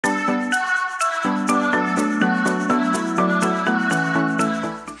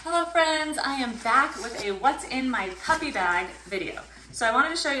back with a what's in my puppy bag video. So I wanted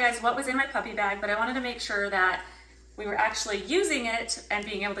to show you guys what was in my puppy bag, but I wanted to make sure that we were actually using it and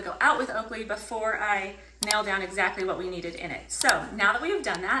being able to go out with Oakley before I nail down exactly what we needed in it. So now that we have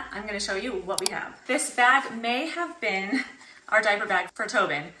done that, I'm going to show you what we have. This bag may have been our diaper bag for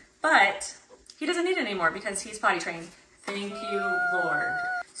Tobin, but he doesn't need it anymore because he's potty trained. Thank you, Lord.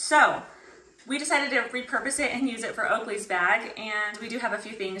 So we decided to repurpose it and use it for Oakley's bag, and we do have a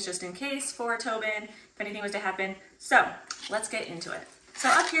few things just in case for Tobin, if anything was to happen. So let's get into it. So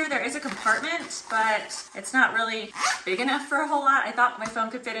up here there is a compartment, but it's not really big enough for a whole lot. I thought my phone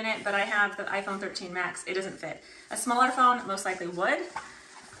could fit in it, but I have the iPhone 13 Max. It doesn't fit. A smaller phone most likely would,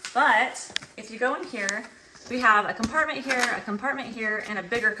 but if you go in here, we have a compartment here, and a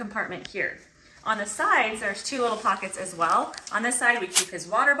bigger compartment here. On the sides, there's two little pockets as well. On this side, we keep his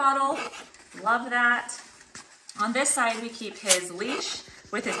water bottle. Love that. On this side, we keep his leash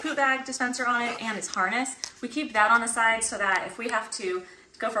with his poop bag dispenser on it and his harness. We keep that on the side so that if we have to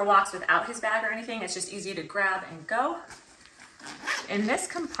go for walks without his bag or anything, it's just easy to grab and go. In this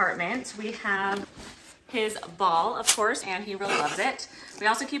compartment, we have his ball, of course, and he really loves it. We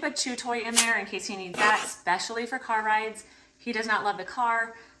also keep a chew toy in there in case he needs that, especially for car rides. He does not love the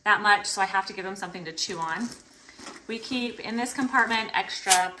car that much, so I have to give him something to chew on. We keep in this compartment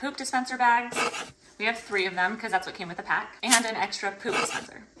extra poop dispenser bags. We have 3 of them because that's what came with the pack, and an extra poop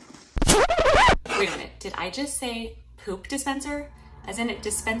dispenser. Wait a minute, did I just say poop dispenser? As in it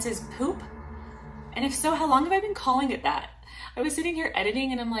dispenses poop? And if so, how long have I been calling it that? I was sitting here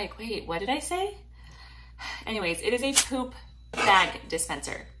editing and I'm like, wait, what did I say? Anyways, it is a poop bag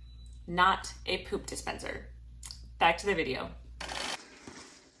dispenser, not a poop dispenser. Back to the video.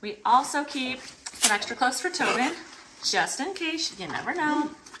 We also keep some extra clothes for Tobin, just in case, you never know.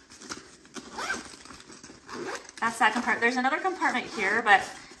 That's that compartment. There's another compartment here, but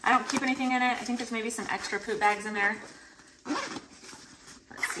I don't keep anything in it. I think there's maybe some extra poop bags in there.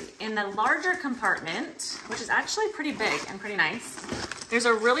 Let's see. In the larger compartment, which is actually pretty big and pretty nice, there's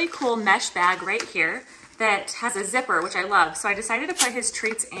a really cool mesh bag right here that has a zipper, which I love. So I decided to put his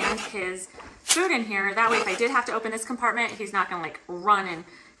treats and his food in here. That way, if I did have to open this compartment, he's not gonna like run and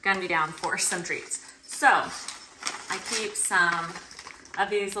gun me down for some treats. So I keep some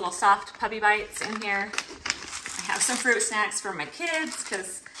of these little soft puppy bites in here. I have some fruit snacks for my kids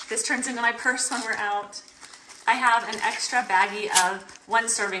because this turns into my purse when we're out. I have an extra baggie of 1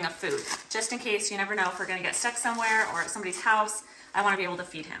 serving of food, just in case. You never know if we're gonna get stuck somewhere or at somebody's house. I wanna be able to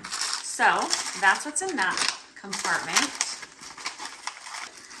feed him. So that's what's in that compartment.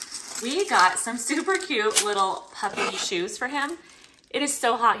 We got some super cute little puppy shoes for him. It is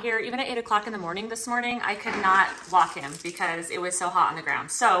so hot here. Even at 8 o'clock in the morning this morning, I could not walk him because it was so hot on the ground.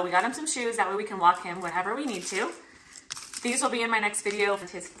 So we got him some shoes. That way we can walk him whenever we need to. These will be in my next video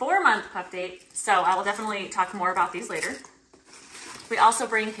with his 4-month pup date. So I will definitely talk more about these later. We also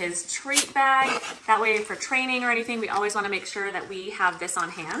bring his treat bag. That way for training or anything, we always want to make sure that we have this on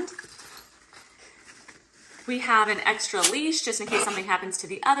hand. We have an extra leash just in case something happens to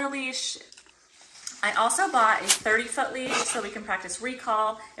the other leash. I also bought a 30-foot leash so we can practice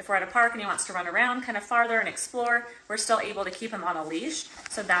recall. If we're at a park and he wants to run around kind of farther and explore, we're still able to keep him on a leash.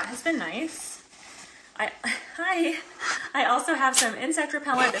 So that has been nice. I also have some insect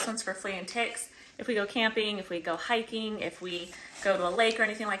repellent. This one's for flea and ticks. If we go camping, if we go hiking, if we go to a lake or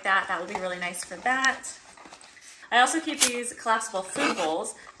anything like that, that would be really nice for that. I also keep these collapsible food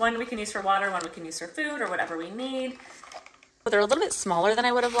bowls. One we can use for water, one we can use for food or whatever we need. They're a little bit smaller than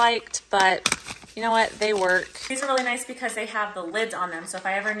I would have liked, but you know what, they work. These are really nice because they have the lids on them, so if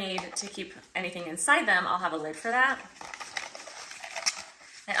I ever need to keep anything inside them, I'll have a lid for that.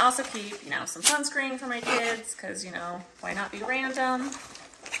 I also keep, some sunscreen for my kids, because, why not be random?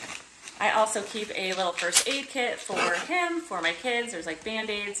 I also keep a little first aid kit for him, for my kids. There's like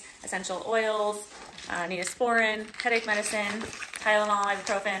Band-Aids, essential oils, Neosporin, headache medicine, Tylenol,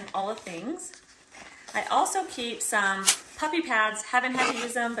 ibuprofen, all the things. I also keep some puppy pads. Haven't had to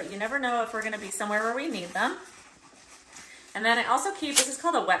use them, but you never know if we're going to be somewhere where we need them. And then I also keep, this is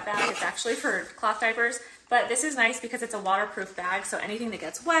called a wet bag. It's actually for cloth diapers, but this is nice because it's a waterproof bag. So anything that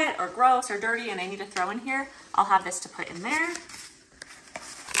gets wet or gross or dirty and I need to throw in here, I'll have this to put in there.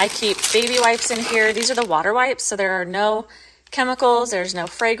 I keep baby wipes in here. These are the water wipes, so there are no chemicals, there's no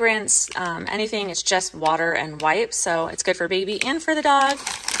fragrance, anything. It's just water and wipes, so it's good for baby and for the dog.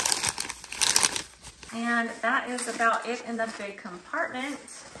 And that is about it in the big compartment.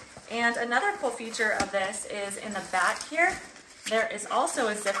 And another cool feature of this is in the back here, there is also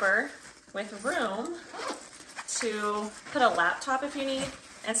a zipper with room to put a laptop if you need,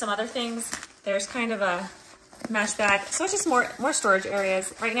 and some other things. There's kind of a mesh bag. So it's just more storage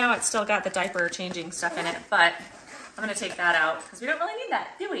areas. Right now it's still got the diaper changing stuff in it, but I'm gonna take that out because we don't really need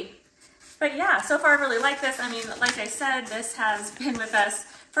that, do we? But yeah, so far I really like this. I mean, like I said, this has been with us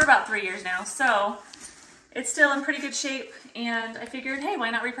for about 3 years now, so it's still in pretty good shape, and I figured, hey, why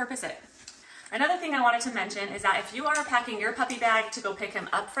not repurpose it? Another thing I wanted to mention is that if you are packing your puppy bag to go pick him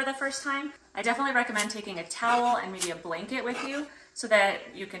up for the first time, I definitely recommend taking a towel and maybe a blanket with you so that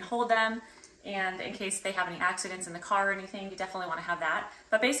you can hold them, and in case they have any accidents in the car or anything, you definitely want to have that.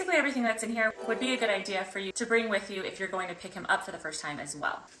 But basically everything that's in here would be a good idea for you to bring with you if you're going to pick him up for the first time as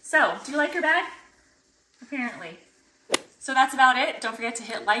well. So, do you like your bag? Apparently. So that's about it. Don't forget to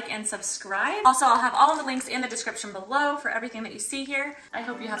hit like and subscribe. Also, I'll have all the links in the description below for everything that you see here. I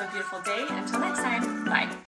hope you have a beautiful day. Until next time, bye.